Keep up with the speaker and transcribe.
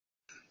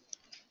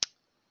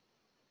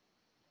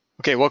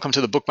Okay, welcome to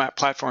the Bookmap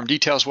Platform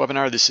Details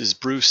webinar. This is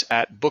Bruce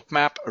at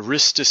Bookmap. A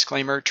risk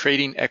disclaimer: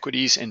 trading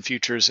equities and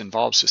futures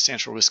involves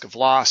substantial risk of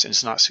loss and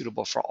is not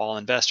suitable for all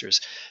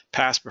investors.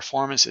 Past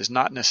performance is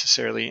not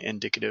necessarily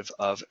indicative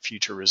of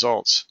future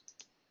results.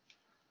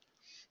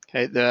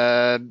 Okay,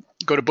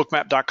 go to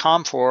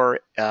bookmap.com for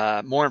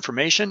more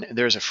information.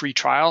 There's a free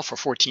trial for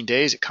 14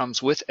 days. It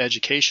comes with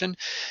education.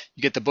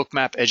 You get the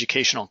Bookmap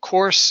educational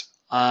course,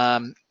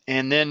 and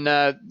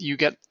then you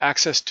get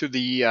access to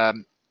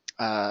the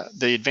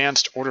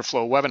advanced order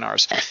flow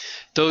webinars.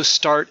 Those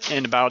start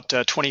in about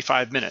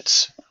 25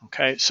 minutes.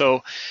 Okay,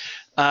 so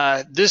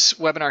this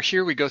webinar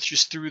here, we go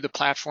just through the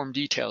platform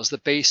details, the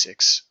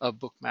basics of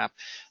Bookmap,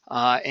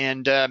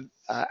 and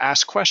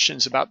ask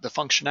questions about the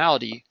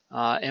functionality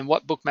and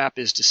what Bookmap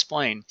is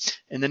displaying.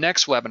 In the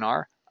next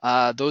webinar,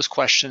 those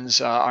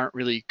questions aren't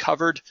really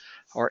covered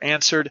or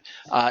answered.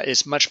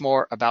 It's much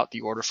more about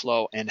the order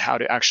flow and how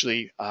to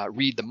actually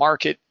read the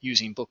market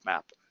using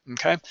Bookmap.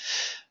 Okay.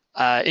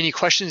 Any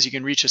questions, you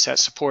can reach us at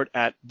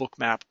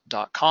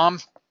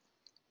support@bookmap.com.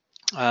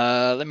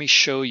 Let me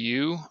show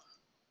you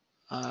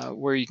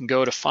where you can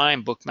go to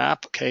find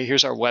Bookmap. Okay,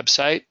 here's our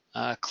website.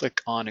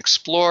 Click on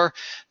Explore.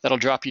 That'll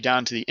drop you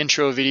down to the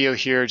intro video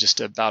here, just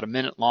about a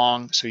minute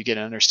long, so you get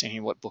an understanding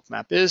of what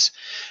Bookmap is.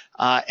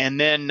 And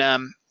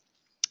then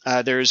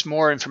there's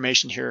more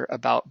information here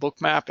about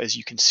Bookmap, as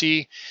you can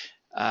see.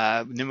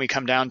 And then we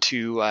come down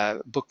to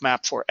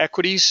Bookmap for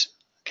equities.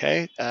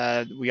 Okay,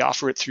 we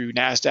offer it through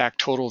NASDAQ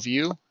Total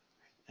View,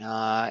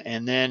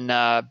 and then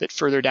a bit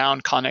further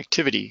down,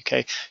 connectivity.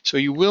 Okay, so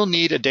you will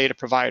need a data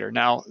provider.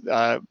 Now,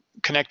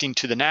 connecting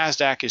to the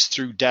NASDAQ is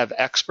through Dev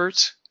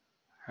Experts,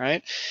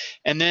 right?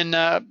 And then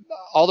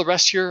all the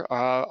rest here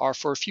are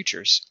for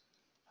futures,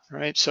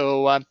 right?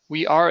 So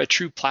we are a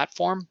true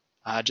platform,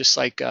 just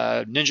like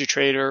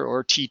NinjaTrader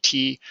or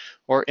TT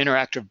or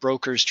Interactive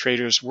Brokers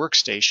Traders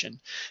Workstation.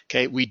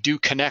 Okay, we do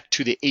connect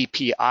to the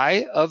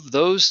API of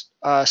those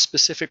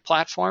specific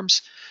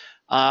platforms,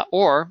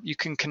 or you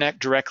can connect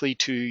directly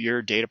to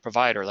your data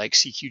provider like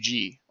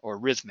CQG or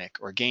Rhythmic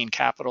or Gain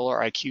Capital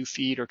or IQ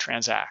Feed or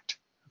Transact.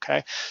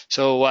 Okay,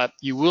 so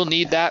you will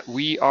need that.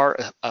 We are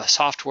a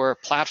software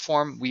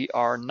platform. We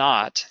are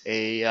not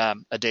a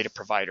data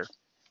provider.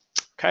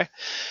 Okay,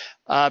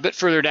 a bit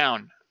further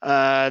down,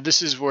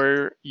 this is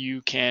where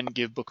you can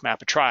give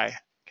Bookmap a try.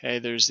 Okay,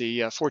 there's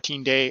the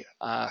 14-day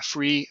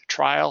free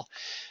trial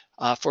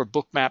for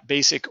Bookmap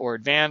Basic or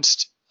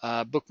Advanced.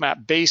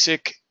 Bookmap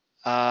Basic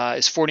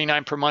is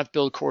 $49 per month,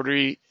 billed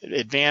quarterly.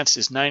 Advanced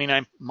is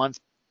 $99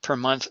 per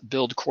month,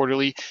 billed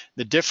quarterly.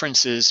 The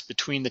differences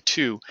between the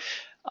two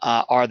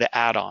are the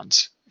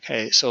add-ons.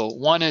 Okay, so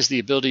one is the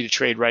ability to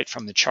trade right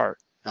from the chart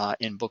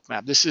in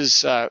Bookmap. This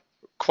is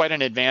quite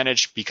an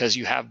advantage because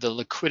you have the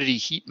liquidity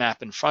heat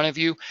map in front of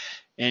you,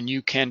 and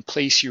you can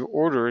place your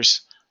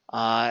orders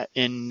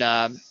in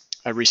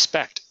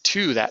respect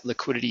to that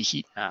liquidity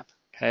heat map.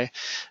 Okay,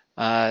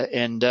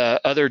 and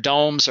other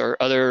DOMs or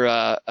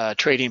other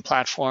trading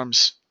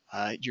platforms,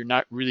 you're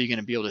not really going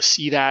to be able to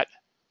see that,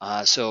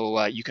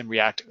 so you can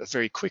react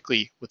very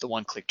quickly with the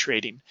one-click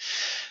trading.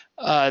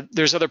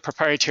 There's other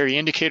proprietary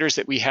indicators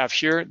that we have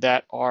here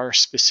that are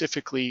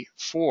specifically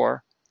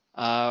for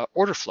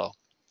order flow.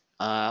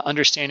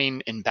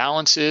 Understanding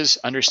imbalances,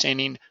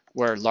 understanding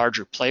where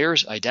larger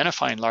players,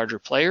 identifying larger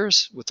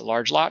players with the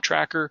large lot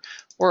tracker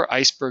or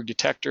iceberg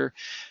detector,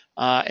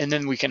 and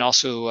then we can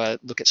also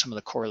look at some of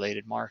the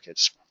correlated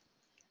markets.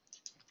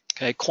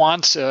 Okay,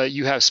 quants,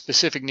 you have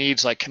specific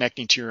needs like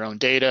connecting to your own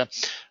data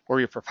or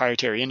your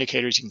proprietary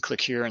indicators. You can click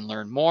here and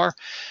learn more.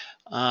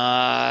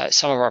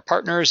 Some of our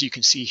partners you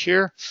can see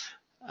here,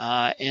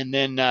 and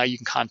then you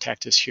can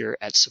contact us here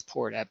at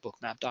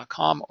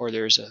support@bookmap.com, or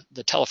there's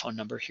the telephone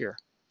number here.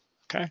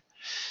 Okay.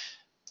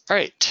 All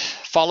right.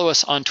 Follow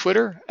us on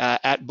Twitter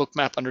at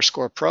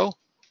bookmap_pro,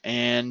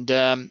 and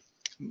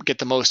get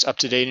the most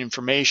up-to-date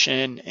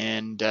information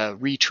and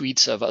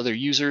retweets of other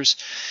users.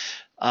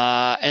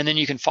 And then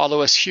you can follow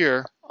us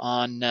here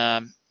on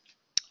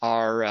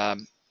our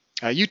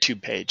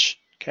YouTube page.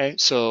 Okay.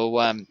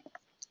 So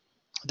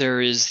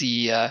there is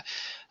the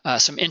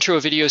some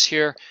intro videos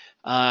here,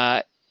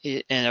 and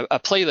a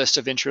playlist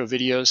of intro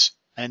videos,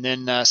 and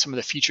then some of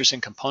the features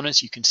and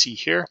components you can see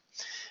here.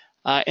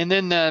 And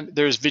then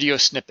there's video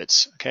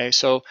snippets. Okay,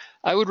 so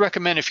I would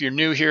recommend, if you're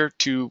new here,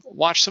 to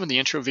watch some of the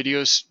intro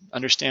videos,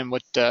 understand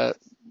what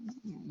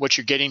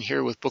you're getting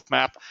here with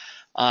Bookmap,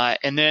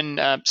 and then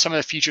some of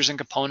the features and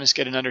components,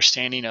 get an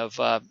understanding of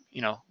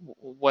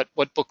what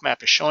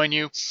Bookmap is showing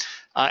you,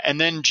 and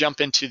then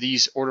jump into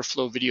these order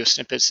flow video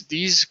snippets.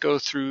 These go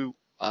through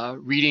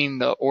reading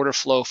the order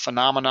flow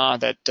phenomena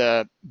that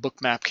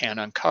Bookmap can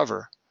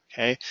uncover.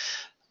 Okay.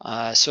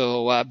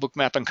 So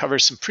Bookmap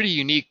uncovers some pretty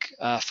unique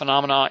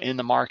phenomena in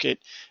the market,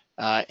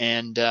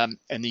 and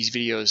these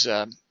videos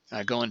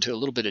go into a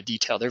little bit of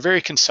detail. They're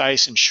very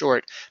concise and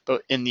short,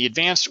 but in the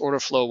advanced order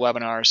flow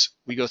webinars,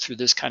 we go through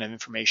this kind of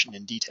information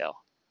in detail.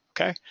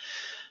 Okay.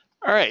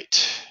 All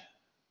right.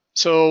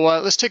 So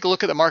let's take a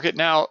look at the market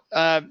now.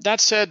 That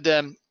said,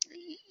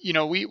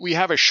 we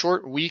have a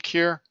short week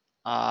here.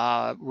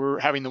 We're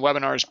having the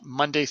webinars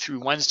Monday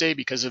through Wednesday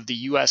because of the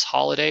US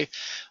holiday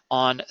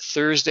on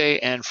Thursday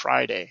and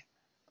Friday.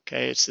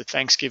 Okay, it's the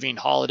Thanksgiving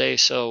holiday,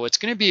 so it's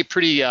going to be a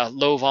pretty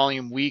low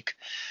volume week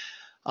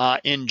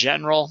in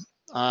general.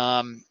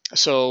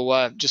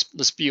 Just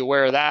let's be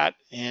aware of that,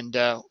 and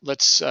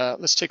let's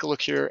take a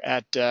look here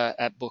at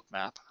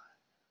Bookmap.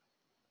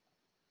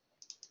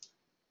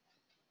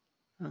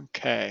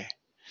 Okay.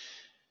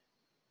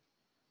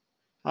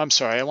 I'm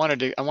sorry, I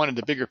wanted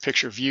the bigger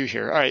picture view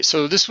here. All right,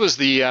 so this was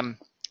the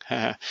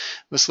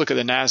let's look at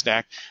the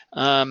NASDAQ.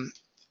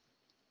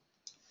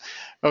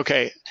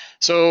 Okay,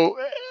 so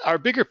our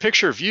bigger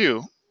picture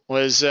view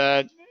was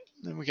we're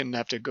going to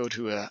have to go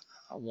to a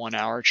 1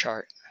 hour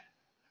chart.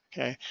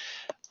 Okay,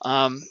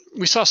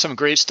 we saw some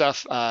great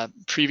stuff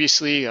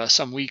previously,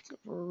 some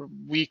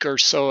week or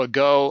so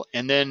ago,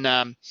 and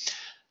then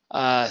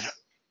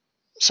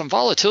some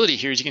volatility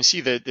here. As you can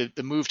see,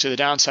 the move to the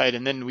downside,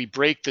 and then we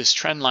break this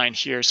trend line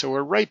here. So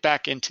we're right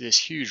back into this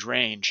huge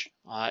range,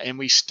 and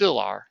we still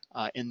are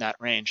in that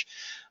range.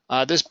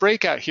 This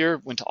breakout here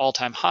went to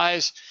all-time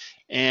highs,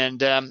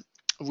 and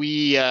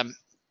we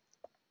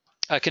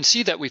can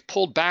see that we've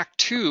pulled back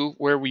to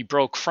where we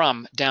broke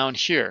from down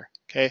here.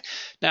 Okay,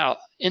 now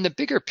in the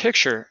bigger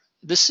picture,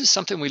 this is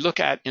something we look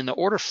at in the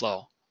order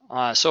flow.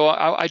 So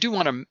I do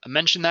want to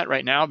mention that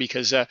right now,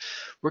 because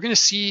we're going to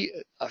see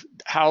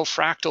how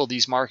fractal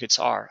these markets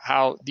are,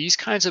 how these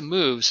kinds of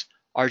moves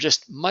are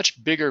just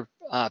much bigger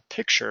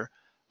picture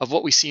of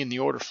what we see in the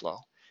order flow.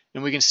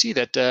 And we can see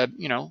that,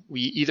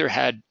 we either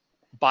had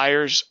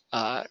buyers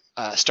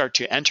start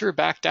to enter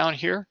back down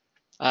here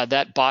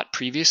that bought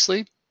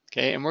previously,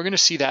 okay, and we're going to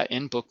see that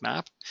in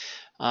Bookmap.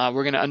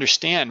 We're going to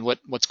understand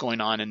what's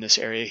going on in this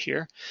area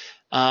here.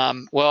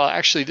 Well,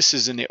 actually, this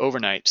is in the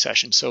overnight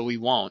session, so we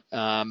won't.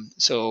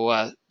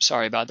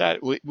 Sorry about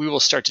that. We will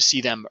start to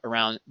see them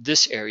around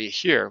this area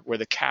here where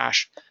the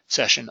cash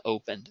session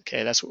opened.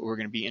 Okay, that's what we're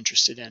going to be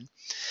interested in.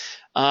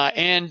 But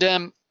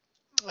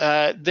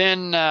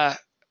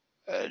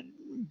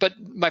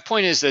my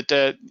point is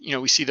that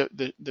we see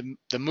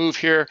the move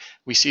here.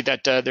 We see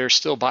that there's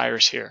still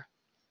buyers here.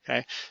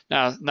 Okay,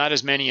 now not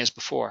as many as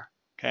before.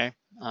 Okay,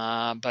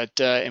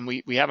 and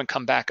we haven't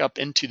come back up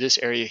into this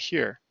area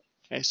here.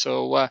 Okay,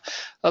 so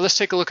let's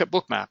take a look at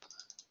Bookmap.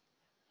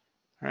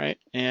 All right,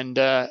 and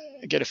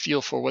get a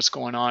feel for what's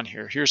going on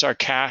here. Here's our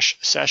cash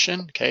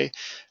session. Okay,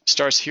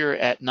 starts here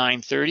at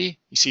 9:30.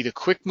 You see the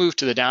quick move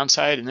to the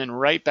downside, and then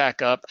right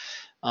back up,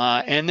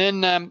 and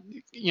then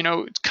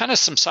kind of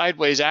some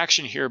sideways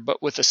action here,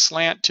 but with a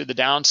slant to the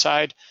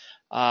downside.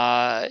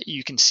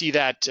 You can see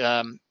that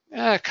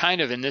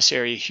kind of in this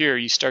area here.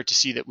 You start to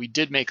see that we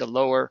did make a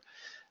lower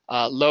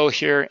low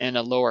here and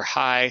a lower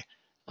high.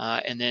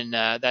 And then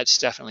that's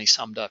definitely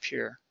summed up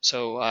here.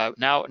 So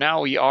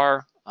now we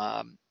are,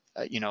 in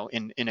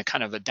a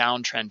kind of a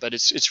downtrend, but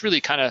it's really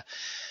kind of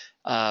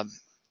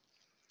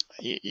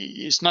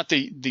it's not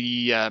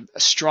the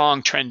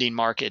strong trending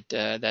market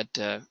that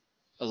a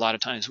lot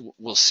of times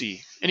we'll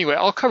see. Anyway,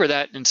 I'll cover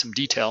that in some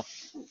detail.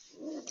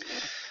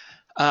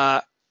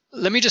 Let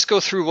me just go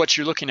through what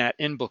you're looking at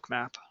in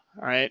Bookmap.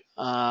 All right,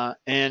 I'll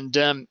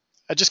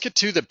just get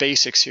to the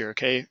basics here,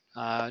 okay?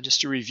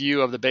 Just a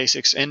review of the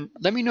basics. And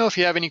let me know if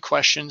you have any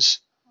questions.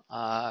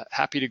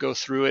 Happy to go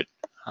through it,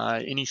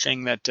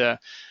 anything that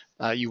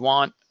you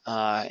want.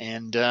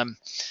 Other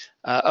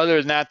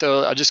than that,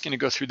 though, I'm just going to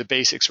go through the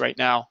basics right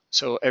now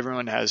so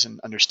everyone has an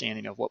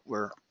understanding of what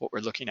we're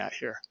looking at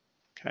here,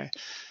 okay?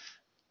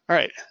 All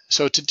right,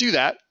 so to do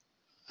that,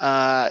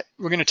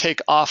 we're going to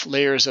take off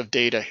layers of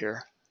data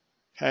here,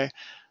 okay?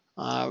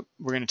 We're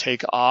going to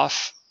take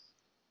off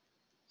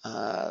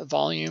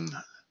volume.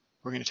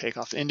 We're going to take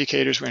off the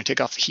indicators. We're going to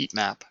take off the heat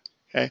map,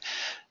 okay?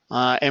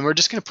 And we're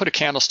just going to put a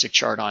candlestick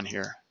chart on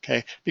here,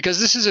 okay? Because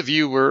this is a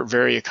view we're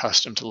very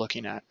accustomed to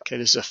looking at, okay?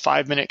 This is a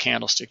 5-minute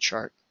candlestick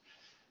chart,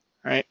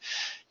 right?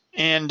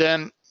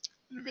 And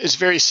it's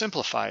very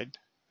simplified,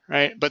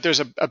 right? But there's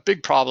a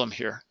big problem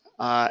here,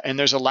 and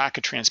there's a lack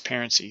of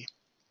transparency,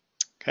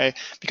 okay?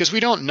 Because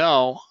we don't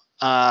know.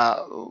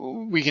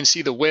 We can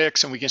see the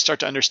wicks and we can start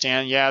to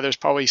understand, yeah, there's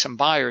probably some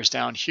buyers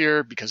down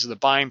here because of the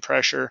buying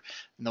pressure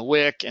and the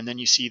wick, and then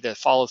you see the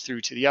follow through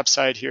to the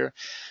upside here.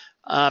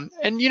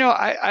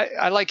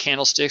 I like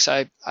candlesticks.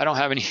 I don't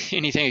have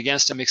anything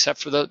against them except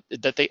for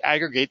that they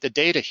aggregate the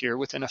data here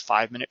within a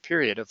 5-minute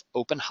period of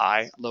open,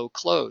 high, low,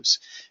 close.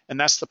 And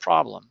that's the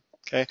problem,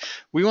 okay?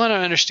 We want to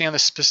understand the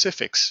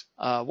specifics,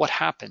 what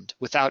happened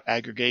without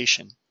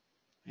aggregation.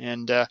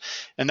 And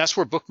that's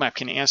where Bookmap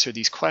can answer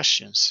these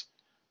questions.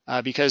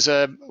 Because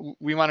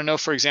we want to know,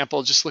 for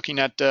example, just looking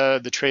at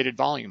the traded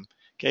volume,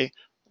 okay,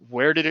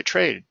 where did it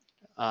trade?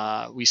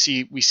 We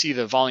see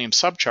the volume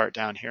subchart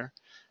down here,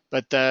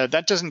 but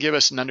that doesn't give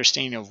us an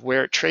understanding of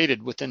where it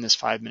traded within this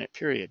 5-minute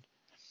period.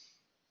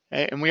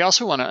 Okay? And we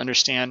also want to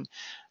understand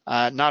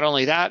not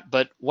only that,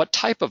 but what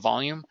type of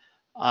volume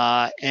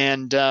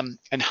and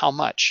how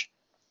much.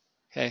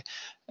 Okay,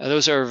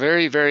 those are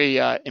very, very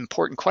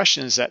important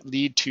questions that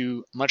lead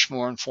to much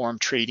more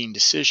informed trading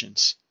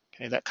decisions.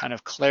 Okay, that kind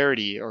of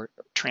clarity or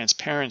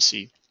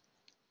transparency.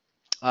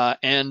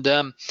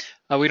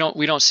 we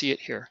don't see it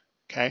here.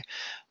 Okay,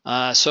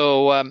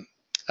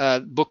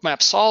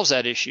 Bookmap solves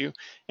that issue,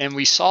 and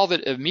we solve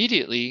it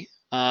immediately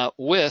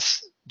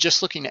with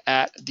just looking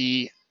at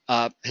the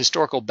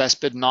historical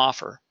best bid and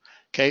offer.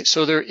 Okay,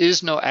 so there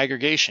is no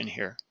aggregation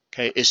here.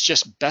 Okay, it's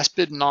just best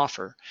bid and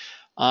offer,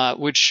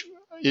 which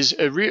is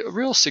a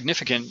real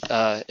significant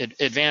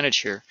advantage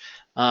here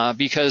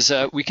because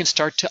we can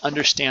start to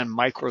understand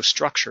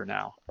microstructure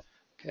now.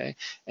 Okay,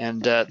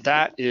 and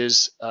that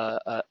is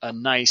a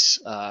nice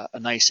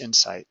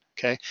insight.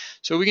 Okay,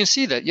 so we can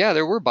see that, yeah,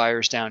 there were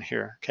buyers down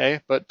here.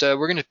 Okay, but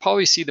we're going to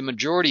probably see the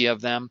majority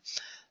of them.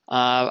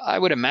 I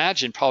would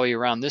imagine probably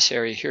around this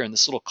area here in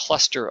this little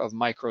cluster of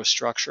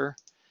microstructure.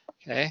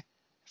 Okay,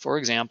 for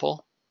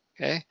example.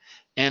 Okay,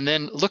 and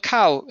then look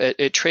how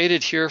it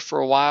traded here for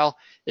a while.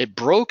 It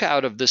broke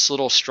out of this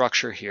little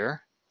structure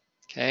here.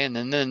 Okay, and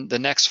then the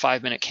next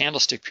 5-minute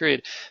candlestick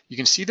period, you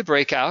can see the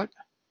breakout.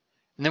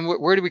 And then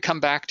where do we come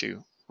back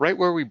to? Right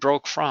where we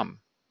broke from.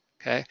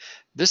 Okay,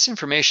 this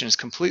information is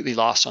completely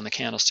lost on the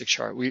candlestick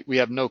chart. We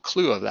have no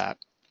clue of that.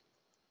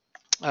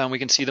 We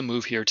can see the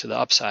move here to the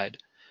upside.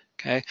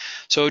 Okay,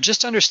 so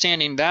just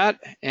understanding that,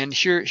 and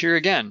here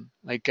again,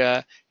 like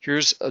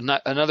here's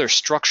another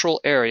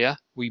structural area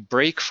we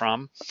break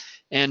from,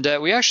 and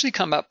we actually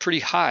come up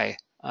pretty high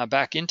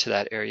back into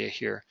that area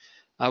here.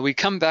 We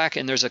come back,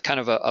 and there's a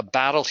kind of a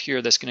battle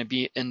here that's going to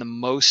be in the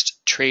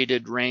most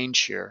traded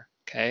range here.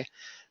 Okay.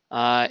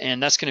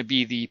 And that's going to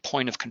be the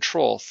point of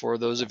control for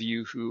those of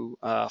you who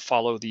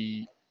follow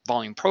the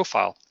volume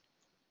profile.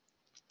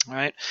 All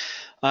right,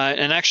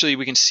 and actually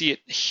we can see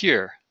it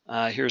here.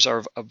 Here's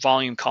our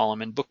volume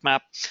column in Bookmap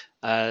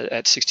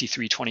at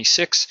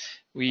 63.26.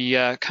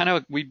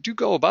 We do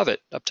go above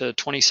it up to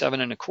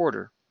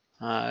 27.25,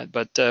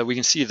 but we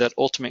can see that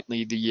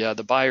ultimately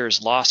the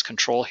buyers lost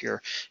control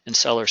here and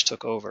sellers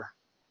took over.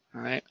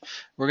 All right,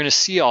 we're going to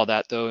see all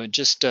that though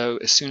just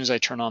as soon as I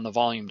turn on the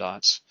volume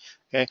dots.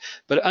 Okay,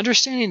 but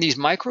understanding these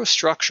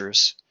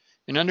microstructures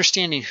and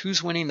understanding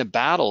who's winning the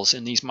battles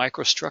in these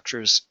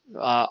microstructures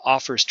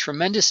offers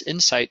tremendous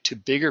insight to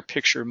bigger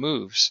picture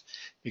moves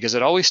because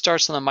it always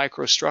starts on the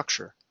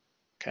microstructure.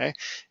 Okay,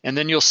 and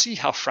then you'll see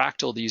how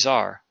fractal these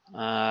are.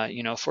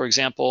 You know, for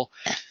example,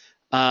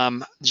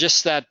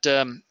 just that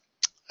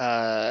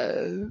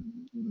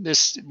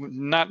this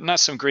not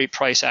some great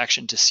price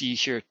action to see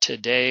here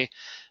today,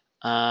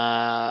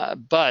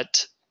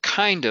 but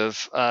kind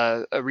of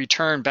a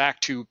return back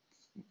to.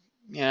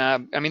 Yeah,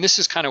 I mean, this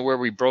is kind of where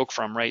we broke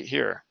from right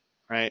here,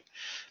 right?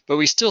 But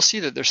we still see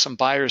that there's some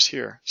buyers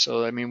here.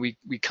 So, I mean,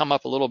 we come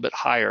up a little bit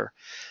higher.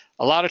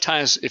 A lot of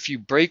times, if you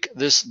break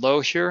this low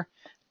here,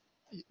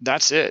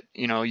 that's it.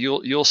 You know,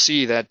 you'll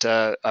see that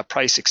a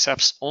price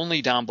accepts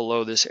only down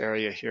below this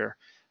area here.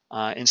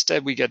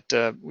 Instead, we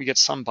get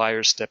some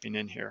buyers stepping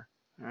in here,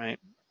 right?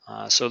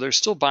 So there's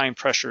still buying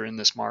pressure in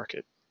this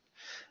market,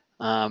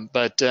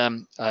 but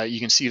you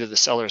can see that the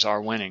sellers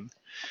are winning.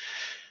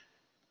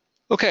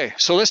 Okay,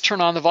 so let's turn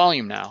on the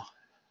volume now,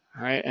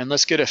 all right, and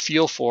let's get a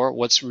feel for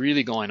what's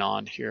really going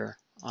on here.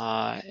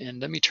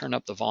 And let me turn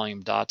up the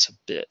volume dots a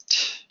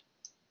bit.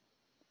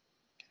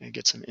 Okay,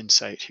 get some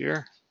insight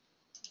here.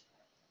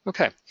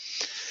 Okay.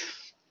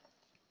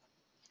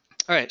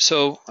 All right,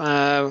 so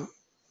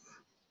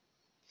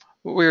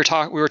what we were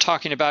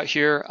talking about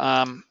here,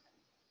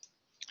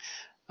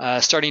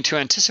 starting to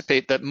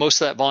anticipate that most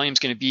of that volume is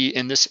going to be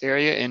in this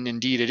area, and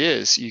indeed it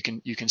is. You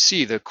can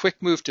see the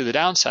quick move to the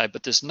downside,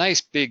 but this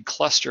nice big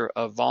cluster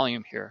of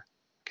volume here.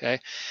 Okay,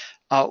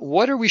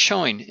 what are we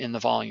showing in the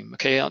volume?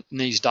 Okay, in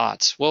these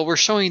dots. Well, we're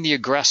showing the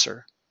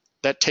aggressor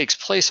that takes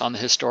place on the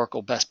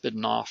historical best bid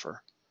and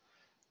offer.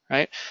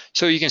 Right,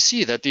 so you can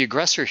see that the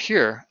aggressor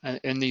here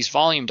in these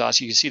volume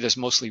dots, you can see there's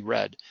mostly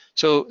red.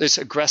 So it's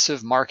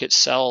aggressive market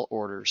sell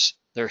orders.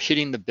 They're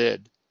hitting the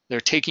bid.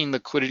 They're taking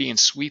liquidity and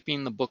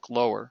sweeping the book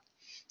lower.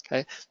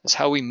 Okay, that's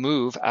how we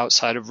move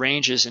outside of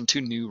ranges into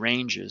new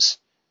ranges,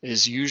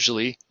 is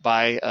usually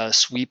by a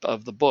sweep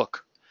of the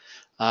book.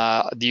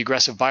 The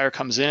aggressive buyer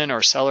comes in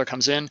or seller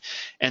comes in,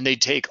 and they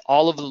take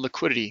all of the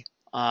liquidity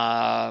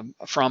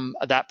from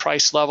that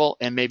price level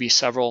and maybe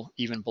several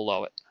even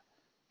below it.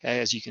 Okay,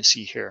 as you can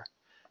see here.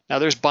 Now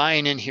there's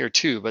buying in here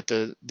too, but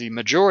the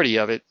majority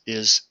of it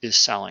is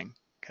selling.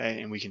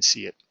 Okay, and we can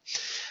see it.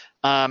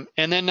 And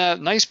then a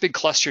nice big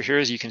cluster here,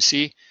 as you can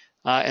see,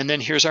 and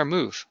then here's our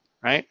move,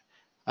 right?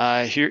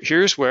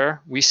 Here's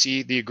where we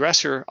see the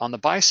aggressor on the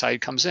buy side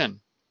comes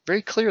in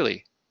very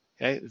clearly,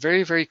 okay?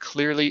 Very, very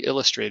clearly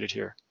illustrated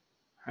here,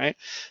 right?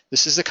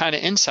 This is the kind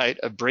of insight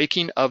of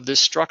breaking of this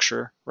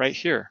structure right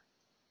here,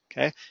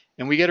 okay?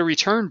 And we get a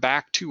return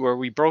back to where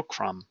we broke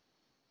from,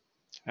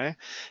 okay?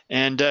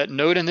 And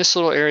note in this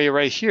little area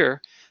right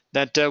here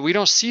that we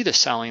don't see the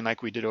selling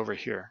like we did over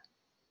here.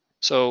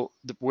 So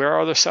where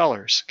are the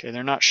sellers? Okay,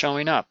 they're not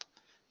showing up.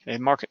 Okay,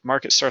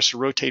 market starts to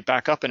rotate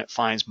back up and it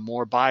finds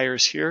more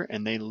buyers here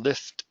and they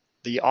lift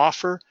the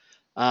offer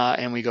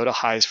and we go to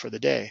highs for the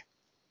day,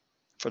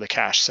 for the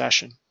cash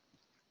session.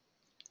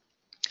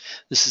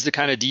 This is the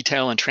kind of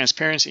detail and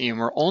transparency, and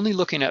we're only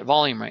looking at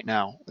volume right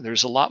now.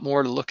 There's a lot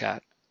more to look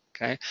at.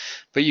 okay?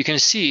 But you can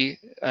see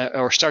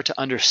or start to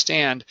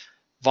understand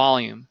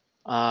volume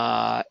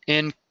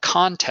in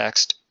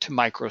context to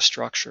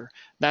microstructure.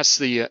 That's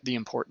the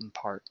important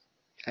part,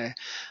 okay?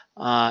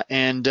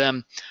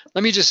 Let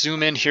me just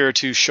zoom in here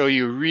to show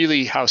you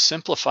really how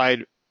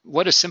simplified,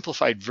 what a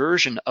simplified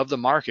version of the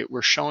market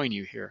we're showing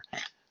you here,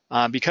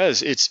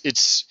 because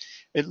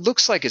it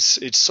looks like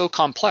it's so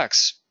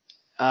complex.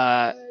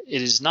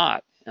 It is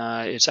not.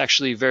 It's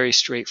actually very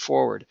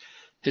straightforward.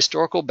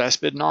 Historical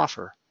best bid and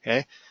offer.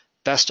 Okay,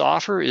 best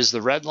offer is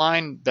the red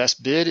line.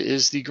 Best bid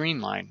is the green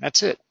line.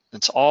 That's it.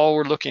 That's all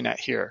we're looking at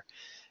here.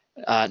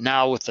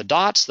 Now with the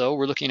dots, though,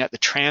 we're looking at the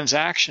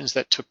transactions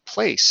that took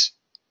place,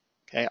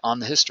 okay, on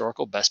the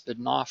historical best bid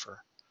and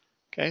offer.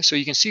 Okay, so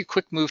you can see a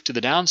quick move to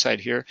the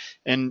downside here,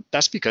 and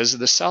that's because of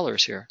the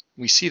sellers here.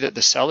 We see that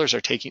the sellers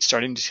are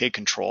starting to take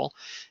control,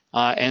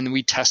 and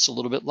we test a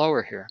little bit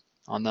lower here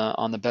on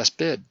the best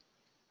bid.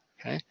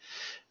 Okay,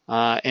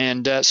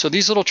 so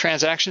these little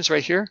transactions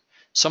right here,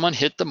 someone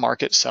hit the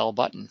market sell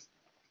button.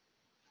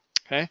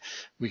 Okay,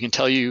 we can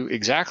tell you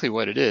exactly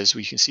what it is.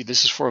 We can see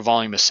this is for a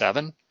volume of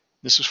 7.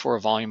 This is for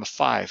a volume of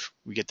 5.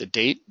 We get the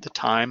date, the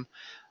time,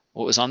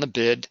 what was on the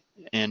bid,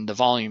 and the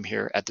volume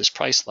here at this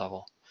price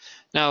level.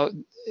 Now,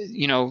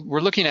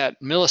 we're looking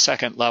at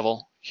millisecond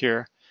level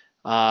here,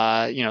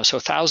 so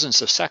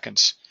thousands of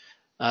seconds.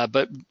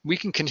 But we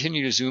can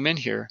continue to zoom in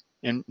here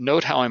and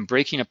note how I'm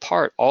breaking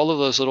apart all of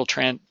those little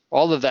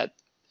all of that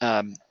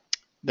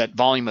that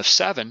volume of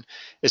 7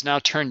 is now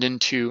turned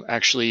into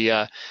actually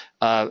a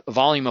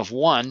volume of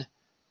 1,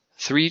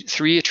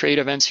 3 trade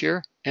events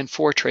here, and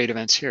 4 trade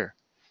events here.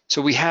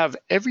 So we have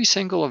every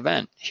single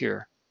event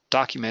here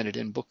documented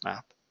in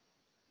Bookmap.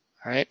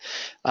 All right,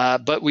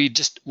 but we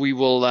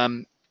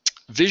will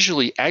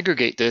visually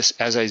aggregate this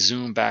as I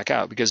zoom back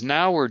out, because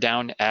now we're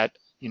down at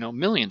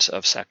millions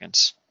of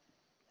seconds.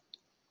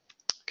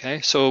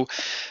 Okay, so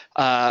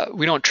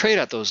we don't trade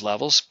at those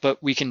levels,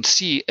 but we can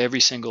see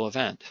every single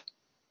event.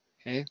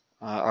 Okay,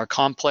 our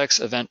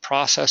complex event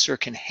processor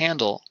can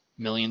handle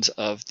millions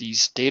of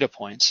these data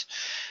points.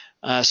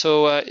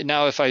 So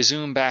now if I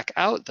zoom back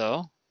out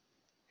though,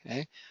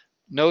 okay,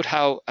 note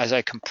how as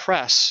I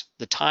compress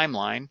the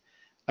timeline,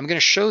 I'm going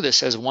to show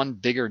this as one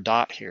bigger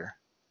dot here.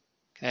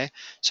 Okay,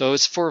 so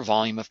it's for a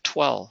volume of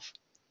 12.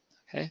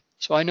 Okay,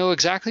 so I know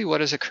exactly what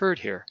has occurred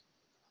here,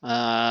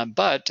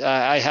 but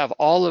I have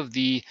all of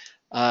the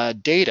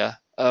data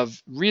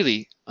of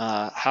really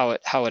how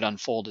it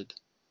unfolded.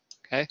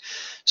 Okay,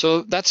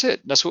 so that's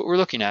it. That's what we're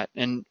looking at.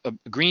 And a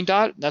green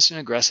dot, that's an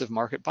aggressive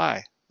market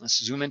buy. Let's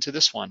zoom into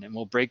this one, and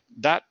we'll break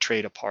that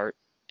trade apart,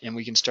 and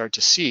we can start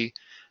to see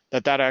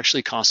that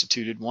actually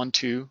constituted 1,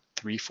 2,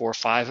 3, 4,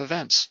 5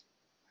 events.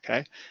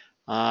 Okay,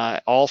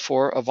 all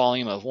for a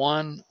volume of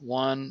 1,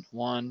 1,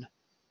 1,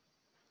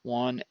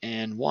 1,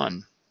 and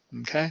 1.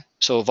 Okay,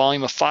 so a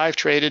volume of 5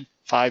 traded,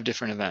 5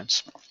 different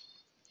events.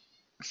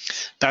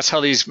 That's how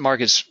these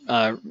markets,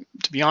 to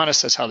be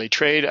honest, that's how they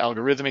trade.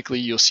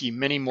 Algorithmically, you'll see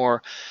many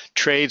more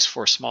trades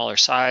for smaller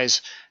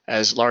size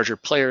as larger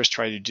players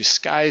try to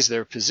disguise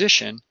their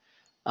position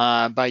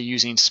by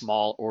using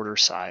small order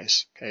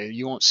size. Okay,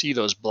 you won't see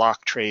those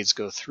block trades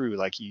go through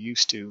like you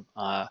used to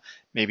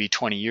maybe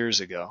 20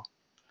 years ago.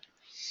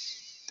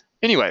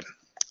 Anyway,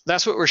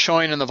 that's what we're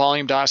showing in the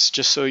volume dots,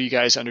 just so you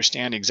guys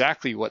understand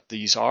exactly what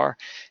these are.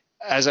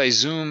 As I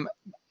zoom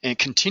and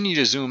continue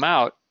to zoom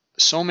out,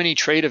 so many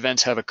trade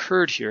events have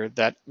occurred here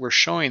that we're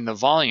showing the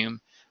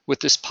volume with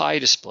this pie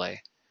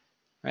display,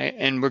 right?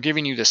 And we're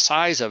giving you the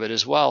size of it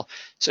as well,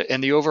 so,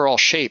 and the overall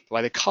shape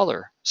by the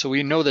color. So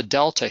we know the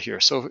delta here.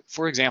 So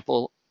for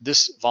example,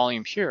 this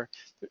volume here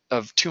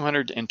of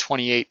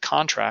 228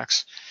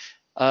 contracts,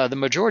 the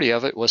majority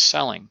of it was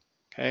selling,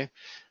 okay?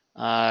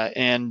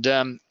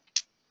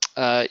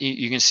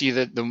 You can see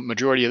that the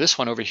majority of this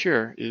one over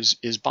here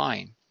is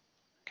buying,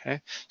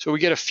 okay? So we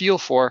get a feel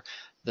for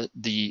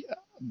the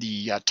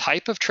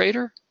type of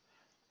trader,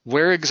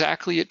 where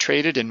exactly it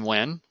traded and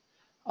when,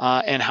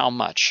 and how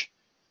much,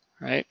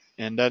 right?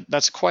 And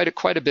that's quite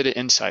a bit of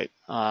insight.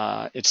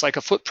 It's like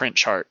a footprint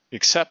chart,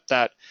 except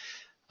that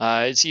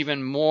it's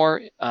even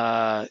more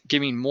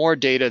giving more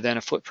data than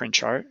a footprint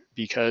chart,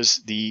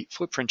 because the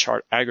footprint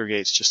chart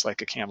aggregates just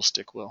like a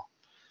candlestick will.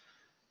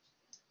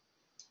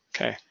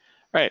 Okay,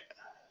 right.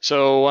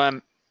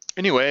 So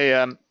anyway,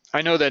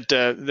 I know that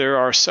there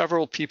are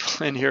several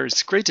people in here.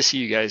 It's great to see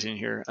you guys in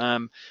here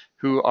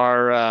who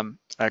are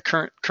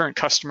current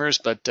customers,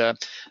 but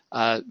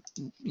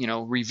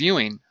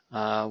reviewing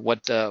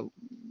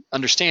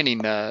understanding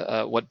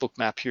what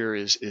Bookmap here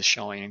is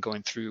showing, and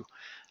going through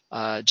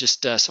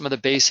just some of the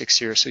basics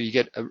here, so you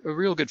get a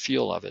real good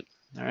feel of it.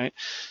 All right.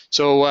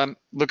 So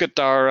look at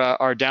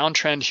our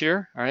downtrend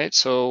here. All right.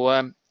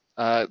 So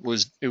it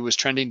was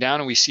trending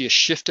down, and we see a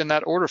shift in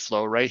that order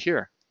flow right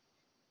here.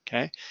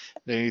 Okay.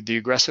 The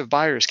aggressive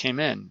buyers came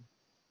in.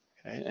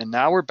 Okay? And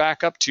now we're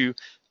back up to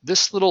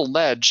this little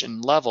ledge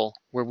and level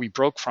where we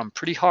broke from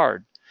pretty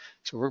hard.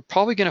 So we're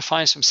probably going to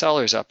find some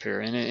sellers up here,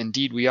 and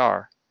indeed we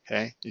are.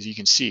 Okay, as you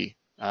can see,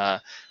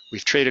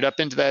 we've traded up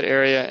into that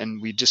area,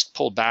 and we just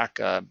pulled back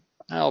about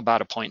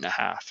 1.5 points.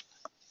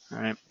 All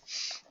right.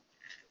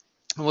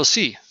 And we'll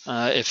see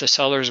if the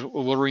sellers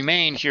will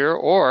remain here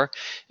or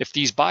if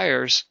these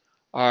buyers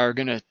are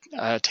going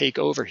to take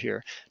over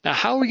here. Now,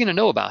 how are we going to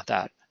know about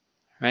that,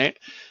 right?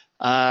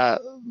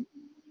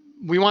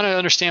 We want to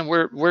understand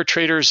where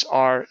traders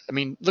are. I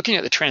mean, looking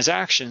at the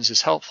transactions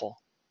is helpful,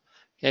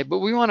 okay? But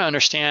we want to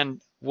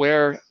understand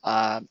where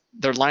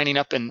they're lining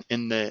up in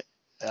the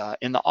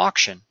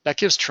auction. That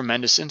gives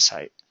tremendous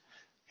insight.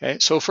 Okay,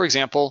 so for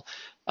example,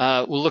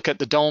 we'll look at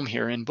the DOM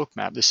here in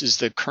Bookmap. This is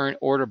the current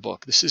order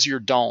book. This is your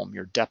DOM,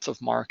 your depth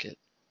of market,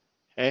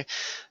 okay,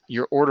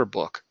 your order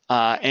book.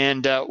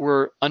 And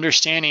we're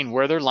understanding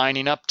where they're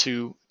lining up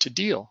to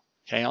deal,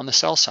 okay, on the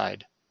sell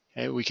side.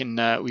 Okay, we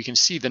can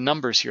see the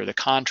numbers here, the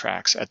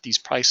contracts at these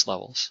price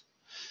levels.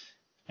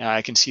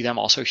 I can see them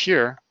also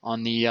here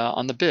on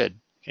the bid.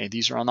 Okay,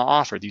 these are on the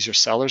offer. These are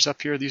sellers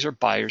up here. These are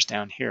buyers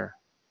down here.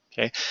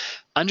 Okay,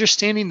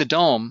 understanding the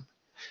DOM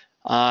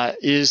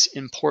is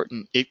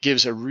important. It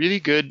gives a really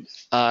good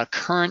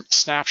current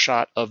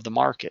snapshot of the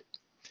market.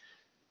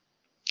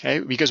 Okay,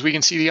 because we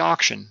can see the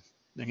auction.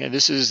 Okay,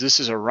 this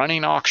is a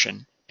running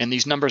auction, and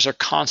these numbers are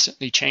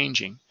constantly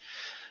changing.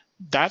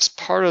 That's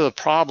part of the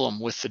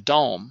problem with the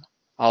DOM.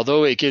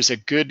 Although it gives a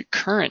good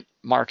current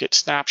market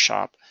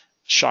snapshot,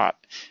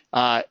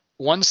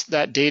 once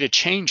that data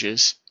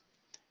changes,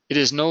 it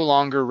is no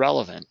longer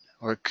relevant,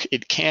 or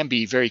it can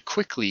be very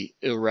quickly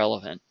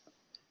irrelevant.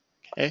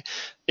 Okay,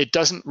 it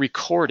doesn't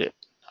record it.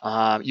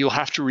 You'll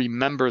have to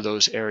remember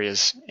those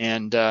areas,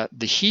 and the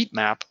heat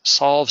map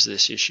solves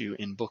this issue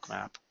in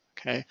Bookmap.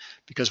 Okay,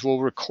 because we'll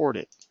record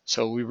it.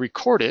 So we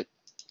record it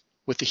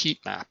with the heat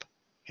map.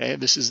 Okay,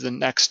 this is the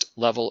next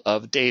level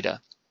of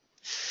data,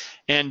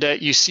 and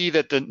you see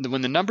that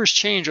when the numbers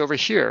change over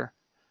here,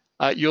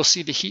 you'll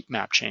see the heat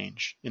map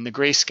change in the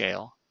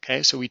grayscale.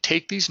 Okay, so we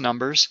take these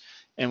numbers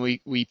and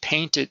we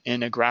paint it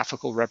in a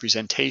graphical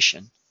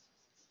representation.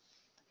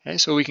 Okay,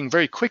 so we can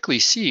very quickly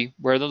see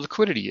where the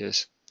liquidity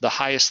is, the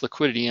highest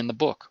liquidity in the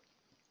book.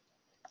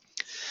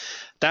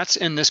 That's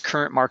in this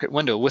current market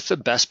window with the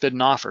best bid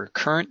and offer,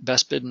 current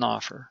best bid and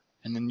offer.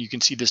 And then you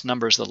can see this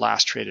number is the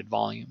last traded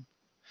volume.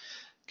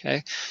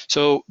 Okay,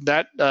 so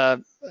that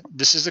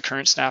this is the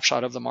current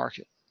snapshot of the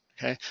market.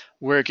 Okay,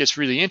 where it gets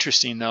really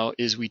interesting though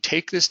is we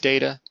take this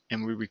data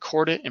and we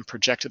record it and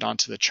project it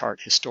onto the chart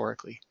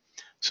historically.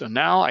 So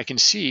now I can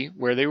see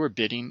where they were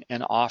bidding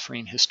and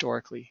offering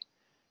historically.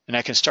 And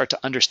I can start to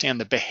understand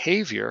the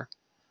behavior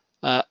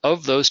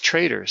of those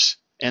traders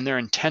and their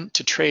intent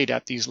to trade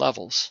at these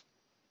levels.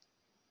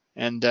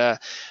 And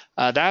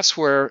that's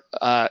where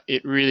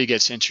it really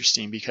gets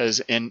interesting,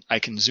 because I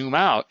can zoom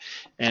out,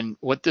 and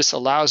what this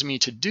allows me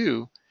to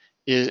do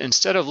is,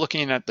 instead of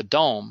looking at the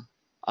DOM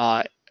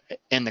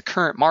and the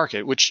current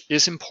market, which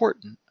is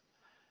important,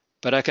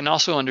 but I can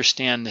also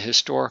understand the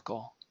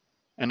historical,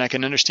 and I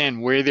can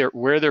understand where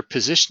they're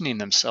positioning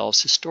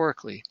themselves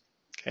historically.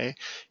 Okay,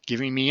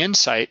 giving me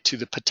insight to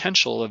the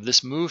potential of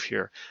this move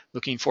here,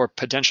 looking for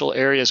potential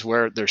areas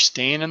where they're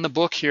staying in the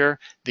book here,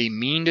 they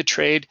mean to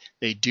trade,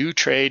 they do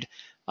trade,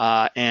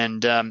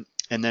 and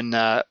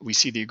then we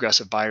see the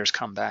aggressive buyers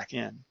come back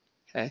in.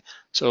 Okay,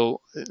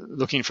 so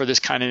looking for this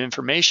kind of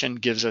information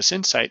gives us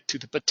insight to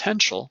the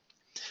potential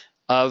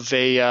of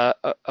a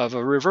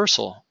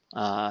reversal,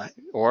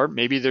 or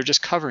maybe they're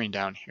just covering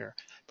down here,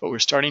 but we're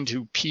starting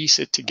to piece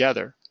it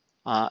together.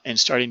 And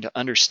starting to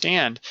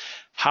understand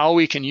how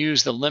we can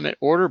use the limit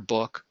order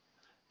book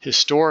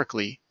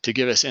historically to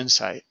give us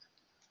insight.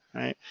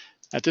 Right?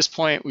 At this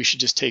point, we should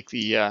just take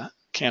the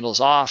candles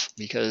off,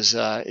 because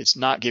it's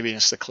not giving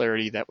us the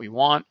clarity that we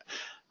want.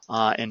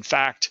 In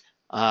fact,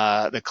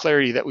 the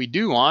clarity that we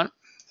do want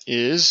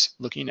is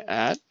looking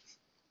at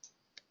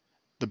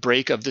the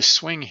break of this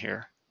swing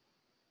here.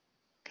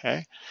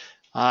 Okay,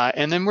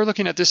 and then we're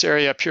looking at this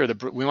area up here.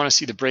 We want to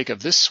see the break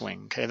of this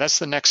swing. Okay, that's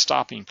the next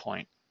stopping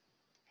point.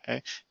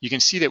 Okay, you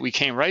can see that we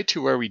came right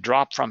to where we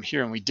dropped from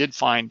here, and we did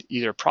find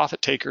either profit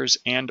takers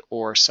and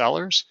or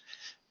sellers,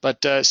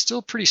 but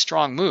still pretty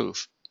strong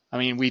move. I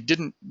mean,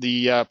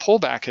 the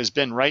pullback has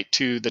been right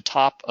to the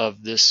top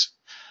of this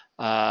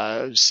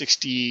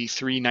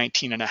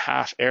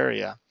 63.19.5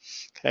 area.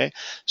 Okay,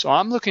 so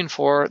I'm looking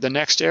for the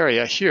next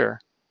area here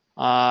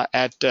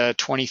at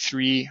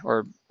 23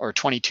 or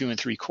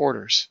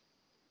 22.75.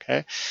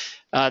 Okay,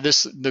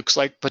 this looks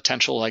like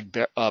potential like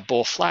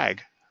bull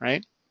flag,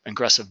 right?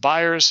 Aggressive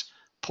buyers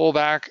pull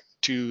back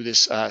to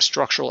this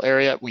structural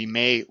area.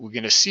 We're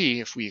going to see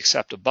if we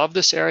accept above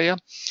this area,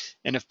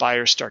 and if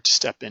buyers start to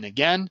step in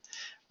again,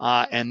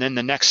 and then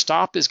the next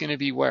stop is going to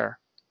be where?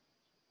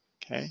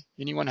 Okay,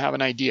 anyone have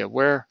an idea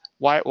where?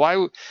 Why?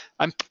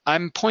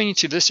 I'm pointing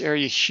to this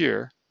area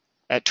here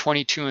at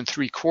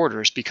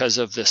 22.75 because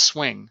of the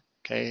swing,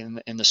 okay,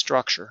 in the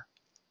structure.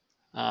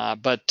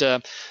 But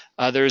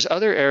there's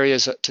other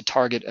areas to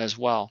target as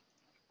well.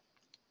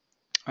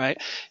 Right,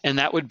 and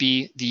that would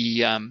be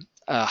the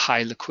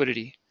high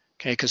liquidity,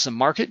 okay, because the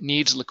market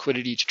needs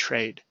liquidity to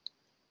trade.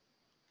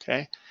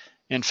 Okay,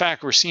 in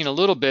fact, we're seeing a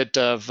little bit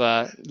of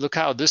look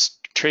how this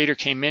trader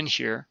came in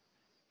here,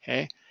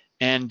 okay,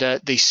 and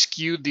they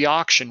skewed the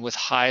auction with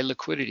high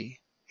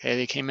liquidity. Okay,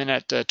 they came in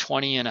at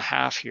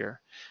 20.5 here,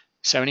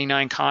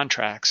 79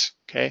 contracts.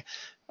 Okay,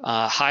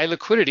 high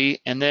liquidity,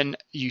 and then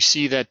you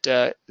see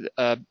that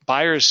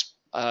buyers,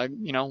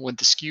 with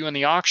the skew in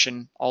the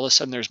auction, all of a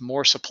sudden there's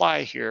more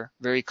supply here,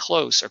 very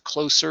close or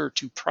closer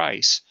to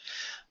price.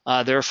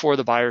 Therefore,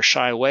 the buyers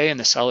shy away and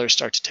the sellers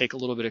start to take a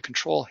little bit of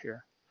control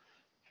here.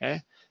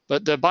 Okay,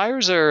 but the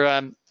buyers are,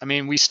 I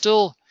mean, we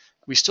still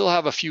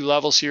have a few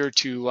levels here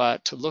to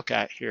look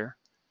at here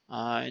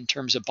in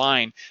terms of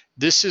buying.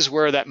 This is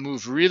where that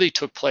move really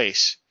took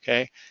place.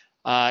 Okay,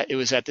 it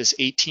was at this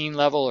 18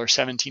 level or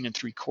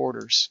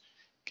 17.75.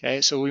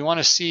 Okay, so we want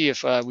to see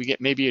if we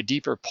get maybe a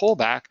deeper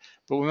pullback,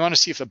 but we want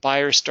to see if the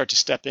buyers start to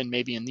step in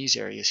maybe in these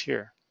areas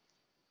here.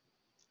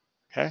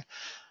 Okay.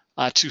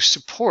 To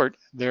support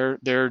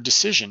their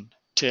decision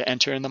to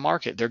enter in the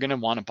market. They're going to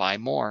want to buy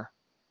more.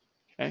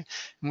 Okay?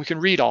 And we can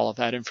read all of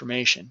that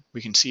information.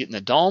 We can see it in the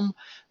DOM.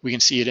 We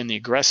can see it in the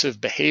aggressive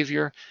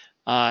behavior.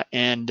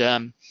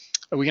 And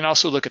we can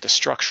also look at the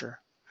structure.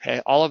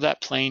 Okay? All of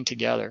that playing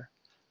together.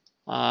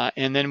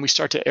 And then we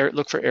start to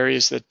look for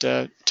areas that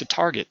to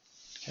target.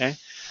 Okay?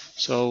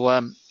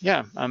 So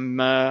yeah,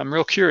 I'm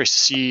real curious to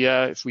see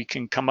if we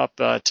can come up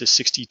to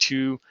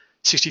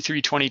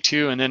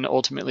 63.22, and then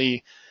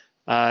ultimately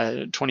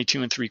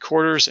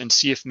 22.75, and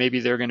see if maybe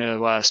they're going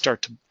to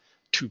start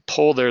to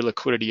pull their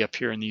liquidity up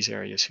here in these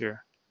areas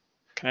here.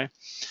 Okay,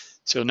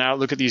 so now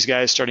look at these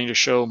guys starting to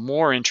show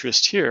more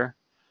interest here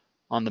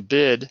on the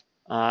bid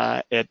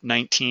at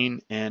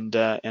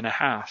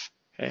 19.5.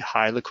 Okay,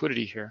 high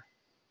liquidity here.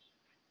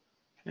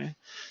 Okay,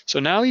 so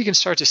now you can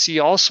start to see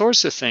all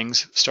sorts of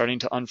things starting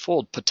to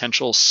unfold.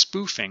 Potential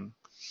spoofing,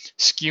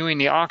 skewing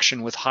the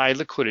auction with high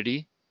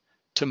liquidity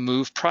to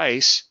move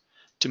price,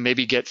 to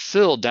maybe get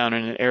filled down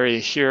in an area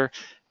here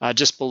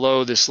just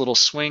below this little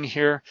swing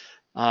here,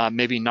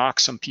 maybe knock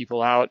some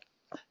people out,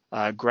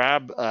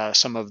 grab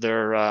some of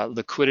their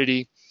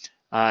liquidity,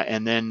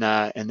 and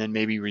then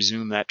maybe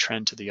resume that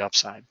trend to the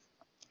upside.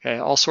 Okay,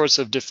 all sorts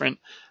of different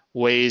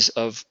ways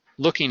of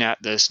looking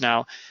at this.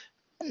 Now,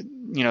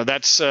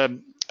 that's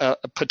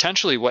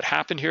potentially what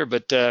happened here,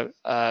 but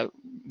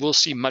we'll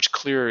see much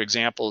clearer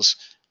examples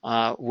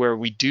where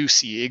we do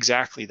see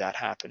exactly that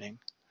happening.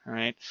 All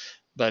right,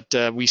 but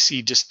we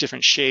see just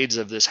different shades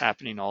of this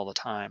happening all the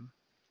time.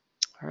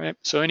 All right,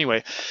 so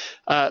anyway,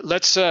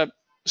 let's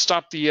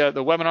stop the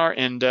webinar,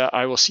 and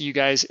I will see you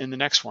guys in the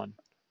next one.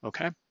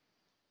 Okay,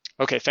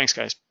 thanks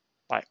guys.